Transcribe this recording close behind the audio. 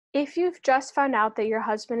If you've just found out that your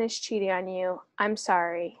husband is cheating on you, I'm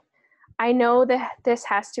sorry. I know that this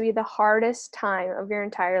has to be the hardest time of your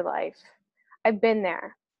entire life. I've been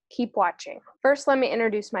there. Keep watching. First, let me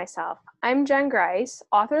introduce myself. I'm Jen Grice,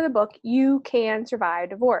 author of the book You Can Survive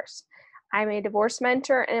Divorce. I'm a divorce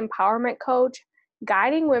mentor and empowerment coach,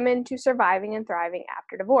 guiding women to surviving and thriving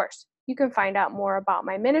after divorce. You can find out more about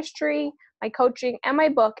my ministry, my coaching, and my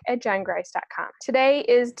book at jengrice.com. Today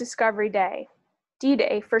is Discovery Day.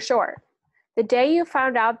 D-Day for short. The day you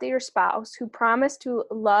found out that your spouse, who promised to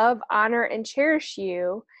love, honor, and cherish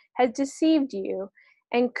you, has deceived you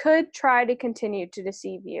and could try to continue to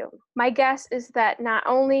deceive you. My guess is that not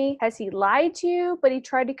only has he lied to you, but he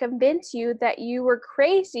tried to convince you that you were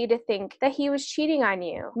crazy to think that he was cheating on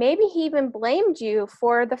you. Maybe he even blamed you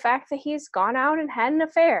for the fact that he's gone out and had an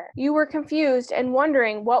affair. You were confused and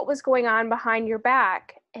wondering what was going on behind your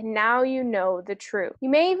back, and now you know the truth. You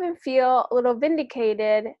may even feel a little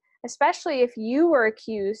vindicated, especially if you were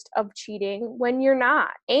accused of cheating when you're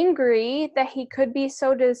not. Angry that he could be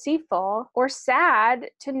so deceitful, or sad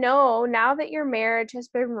to know now that your marriage has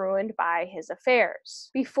been ruined by his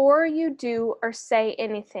affairs. Before you do or say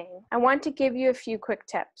anything, I want to give you a few quick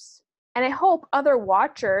tips. And I hope other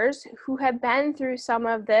watchers who have been through some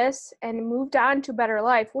of this and moved on to a better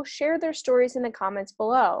life will share their stories in the comments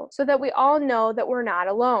below so that we all know that we're not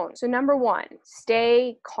alone. So number one,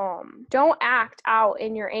 stay calm. Don't act out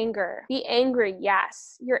in your anger. Be angry,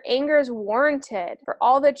 yes. Your anger is warranted for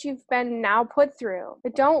all that you've been now put through,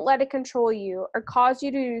 but don't let it control you or cause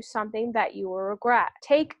you to do something that you will regret.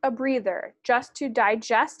 Take a breather just to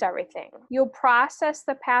digest everything. You'll process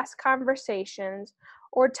the past conversations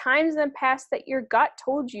or times in the past that your gut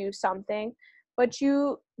told you something, but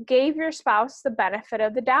you gave your spouse the benefit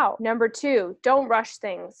of the doubt. Number two, don't rush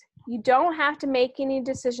things. You don't have to make any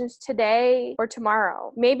decisions today or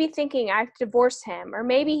tomorrow. Maybe thinking I have to divorce him, or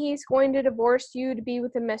maybe he's going to divorce you to be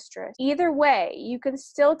with a mistress. Either way, you can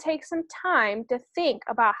still take some time to think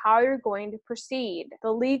about how you're going to proceed.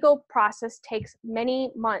 The legal process takes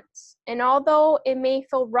many months, and although it may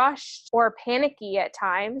feel rushed or panicky at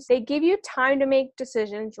times, they give you time to make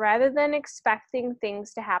decisions rather than expecting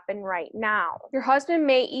things to happen right now. Your husband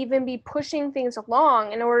may even be pushing things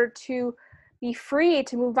along in order to be free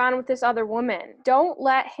to move on with this other woman. Don't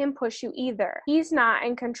let him push you either. He's not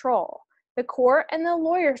in control. The court and the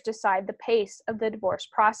lawyers decide the pace of the divorce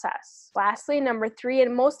process. Lastly, number three,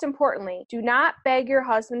 and most importantly, do not beg your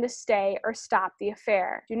husband to stay or stop the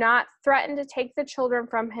affair. Do not threaten to take the children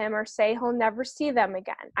from him or say he'll never see them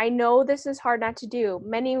again. I know this is hard not to do.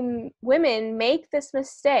 Many women make this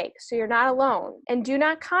mistake, so you're not alone. And do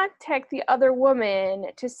not contact the other woman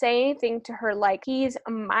to say anything to her like, he's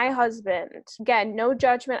my husband. Again, no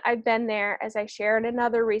judgment. I've been there, as I shared in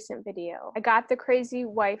another recent video. I got the crazy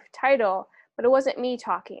wife title, but it wasn't me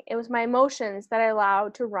talking. It was my emotions that I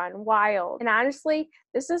allowed to run wild. And honestly,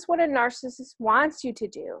 this is what a narcissist wants you to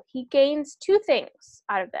do. He gains two things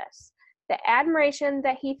out of this: the admiration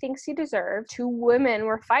that he thinks he deserves. 2 women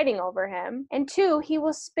were fighting over him. And 2, he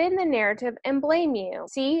will spin the narrative and blame you.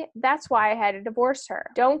 See, that's why I had to divorce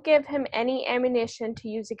her. Don't give him any ammunition to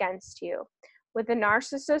use against you. With a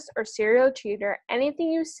narcissist or serial cheater, anything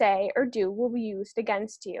you say or do will be used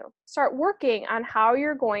against you. Start working on how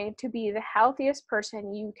you're going to be the healthiest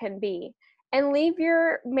person you can be, and leave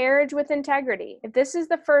your marriage with integrity. If this is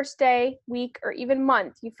the first day, week, or even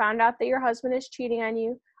month you found out that your husband is cheating on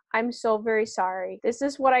you, I'm so very sorry. This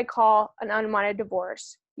is what I call an unwanted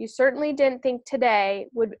divorce. You certainly didn't think today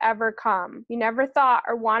would ever come. You never thought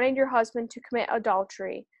or wanted your husband to commit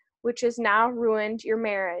adultery, which has now ruined your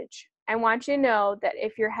marriage. I want you to know that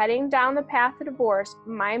if you're heading down the path of divorce,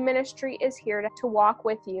 my ministry is here to walk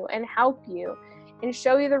with you and help you and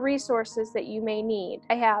show you the resources that you may need.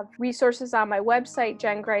 I have resources on my website,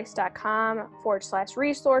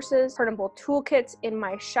 jengrice.com/resources, printable toolkits in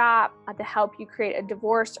my shop to help you create a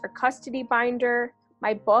divorce or custody binder,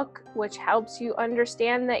 my book, which helps you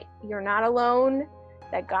understand that you're not alone,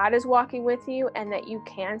 that God is walking with you, and that you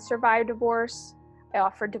can survive divorce. I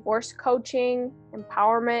offer divorce coaching,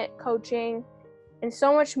 empowerment coaching, and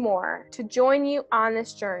so much more to join you on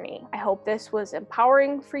this journey. I hope this was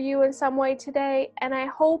empowering for you in some way today, and I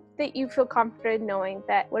hope that you feel comforted knowing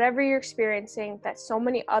that whatever you're experiencing, that so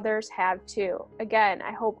many others have too. Again,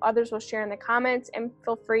 I hope others will share in the comments, and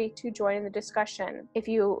feel free to join in the discussion. If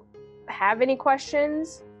you have any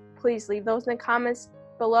questions, please leave those in the comments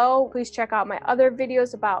below. Please check out my other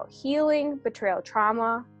videos about healing, betrayal,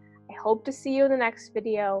 trauma. I hope to see you in the next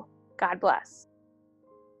video. God bless.